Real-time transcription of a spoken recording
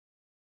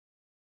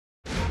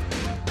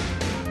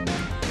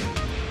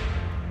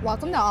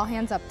Welcome to All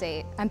Hands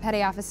Update. I'm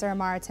Petty Officer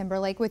Amara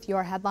Timberlake with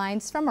your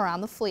headlines from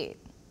around the fleet.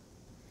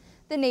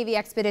 The Navy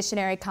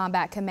Expeditionary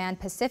Combat Command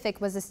Pacific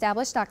was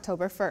established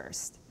October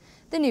 1st.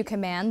 The new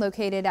command,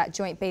 located at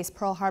Joint Base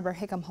Pearl Harbor,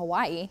 Hickam,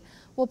 Hawaii,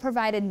 will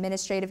provide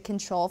administrative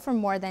control for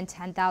more than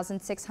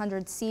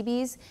 10,600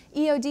 Seabees,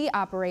 EOD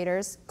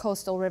operators,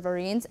 coastal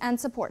riverines, and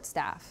support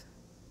staff.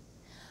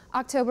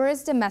 October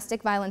is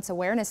Domestic Violence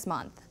Awareness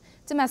Month.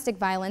 Domestic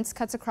violence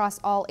cuts across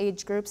all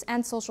age groups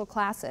and social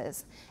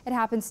classes. It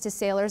happens to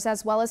sailors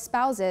as well as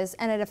spouses,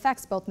 and it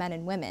affects both men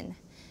and women.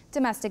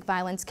 Domestic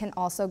violence can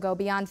also go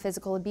beyond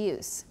physical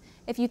abuse.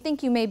 If you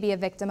think you may be a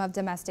victim of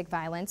domestic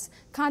violence,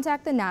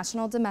 contact the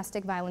National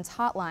Domestic Violence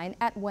Hotline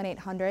at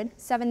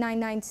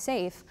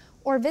 1-800-799-SAFE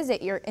or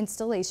visit your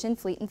Installation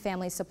Fleet and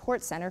Family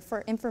Support Center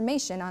for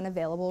information on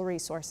available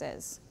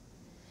resources.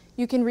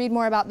 You can read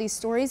more about these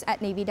stories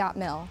at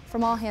Navy.mil.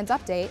 From All Hands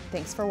Update,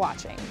 thanks for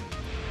watching.